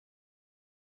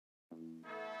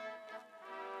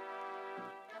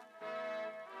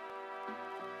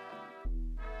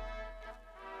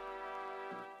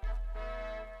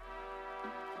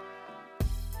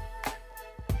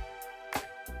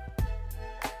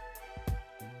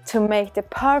to make the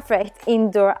perfect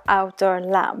indoor-outdoor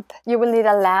lamp. You will need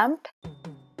a lamp,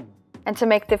 and to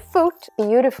make the foot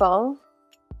beautiful,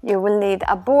 you will need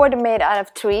a board made out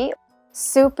of tree,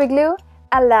 super glue,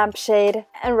 a lampshade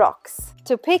and rocks.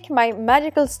 To pick my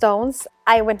magical stones,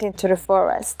 I went into the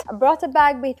forest. I brought a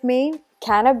bag with me,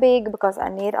 kind of big because I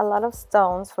need a lot of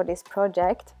stones for this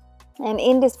project. And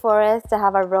in this forest they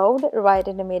have a road right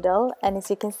in the middle, and as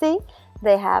you can see,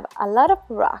 they have a lot of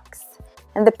rocks.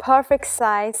 And the perfect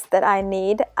size that I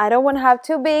need. I don't want to have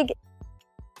too big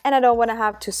and I don't want to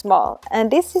have too small.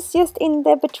 And this is just in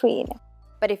the between.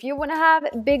 But if you want to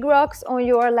have big rocks on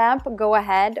your lamp, go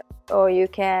ahead. Or you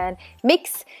can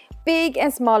mix big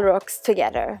and small rocks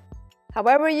together.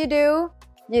 However you do,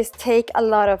 just take a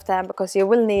lot of them because you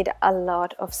will need a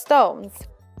lot of stones.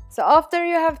 So after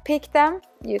you have picked them,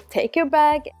 you take your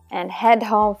bag and head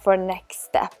home for the next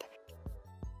step.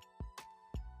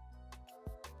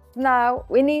 Now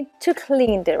we need to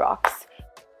clean the rocks.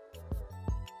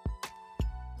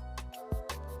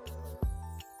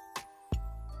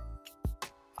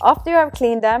 After you have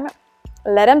cleaned them,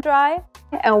 let them dry,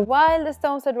 and while the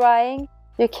stones are drying,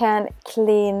 you can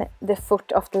clean the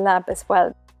foot of the lamp as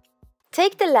well.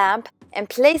 Take the lamp and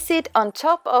place it on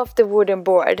top of the wooden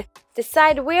board.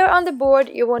 Decide where on the board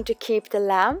you want to keep the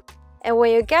lamp, and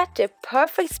when you get the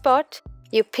perfect spot,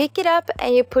 you pick it up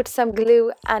and you put some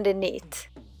glue underneath.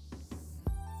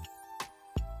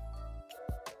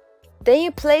 Then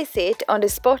you place it on the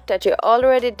spot that you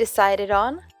already decided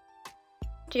on.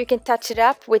 You can touch it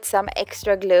up with some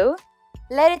extra glue.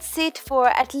 Let it sit for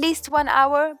at least 1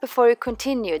 hour before you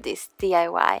continue this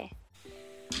DIY.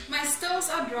 My stones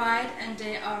are dried and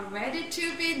they are ready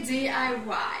to be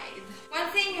DIY'd. One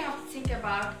thing you have to think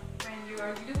about when you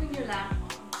are gluing your lamp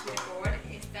onto the board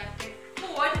is that the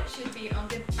board should be on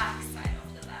the back side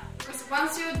of the lamp. Because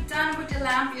once you're done with the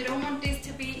lamp, you don't want this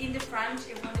to be in the front,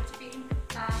 you want it to be in the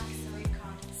back so you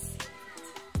can't see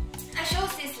it. I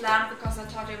chose this lamp because I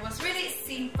thought it was really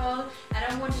simple. I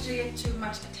don't want it to get too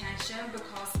much attention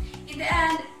because in the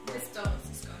end the stones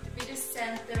is going to be the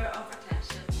center of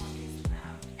attention on this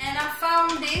lamp. And I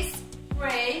found this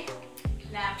grey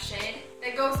lampshade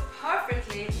that goes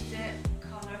perfectly with the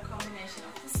color combination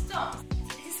of the stones.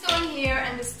 This is going here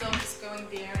and the stone is going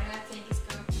there, and I think it's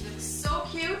going to look so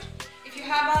cute. If you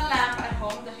have a lamp at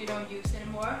home that you don't use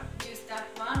anymore, use that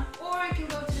one. Or you can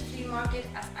go to the flea market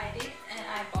as I did, and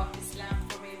I bought this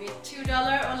lamp for maybe $2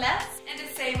 or less. And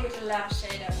the same with the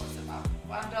lampshade that was about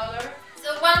 $1. So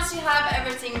once you have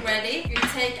everything ready, you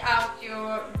take out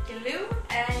your glue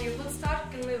and you will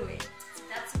start gluing. So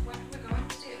that's what we're going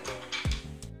to do.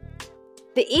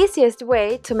 The easiest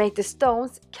way to make the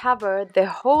stones cover the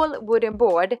whole wooden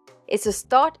board is to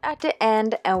start at the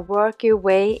end and work your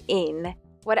way in.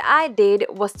 What I did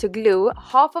was to glue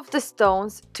half of the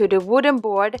stones to the wooden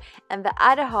board and the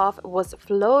other half was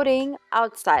floating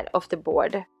outside of the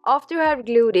board. After you have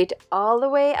glued it all the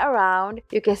way around,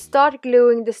 you can start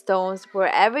gluing the stones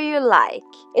wherever you like.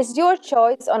 It's your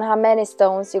choice on how many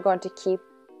stones you're going to keep.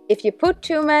 If you put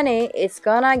too many, it's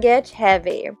gonna get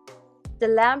heavy. The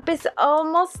lamp is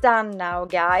almost done now,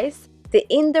 guys. The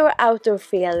indoor-outdoor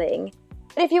feeling.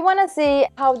 If you want to see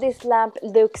how this lamp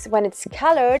looks when it's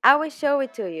colored, I will show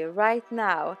it to you right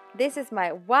now. This is my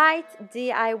white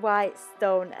DIY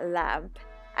stone lamp.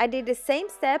 I did the same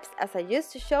steps as I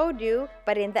just showed you,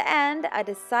 but in the end I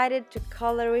decided to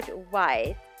color it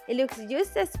white. It looks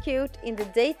just as cute in the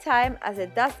daytime as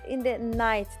it does in the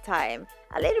nighttime.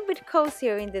 A little bit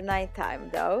cozier in the nighttime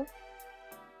though.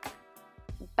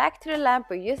 Back to the lamp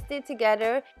we just did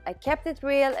together. I kept it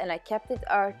real and I kept it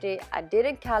arty. I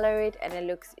didn't color it and it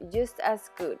looks just as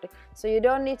good. So you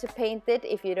don't need to paint it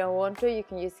if you don't want to. You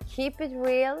can just keep it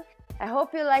real. I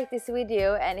hope you like this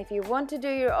video, and if you want to do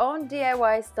your own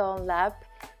DIY stone lamp,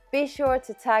 be sure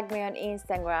to tag me on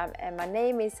Instagram, and my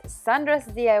name is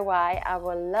SandrasDIY. I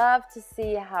would love to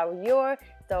see how your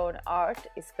stone art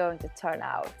is going to turn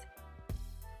out.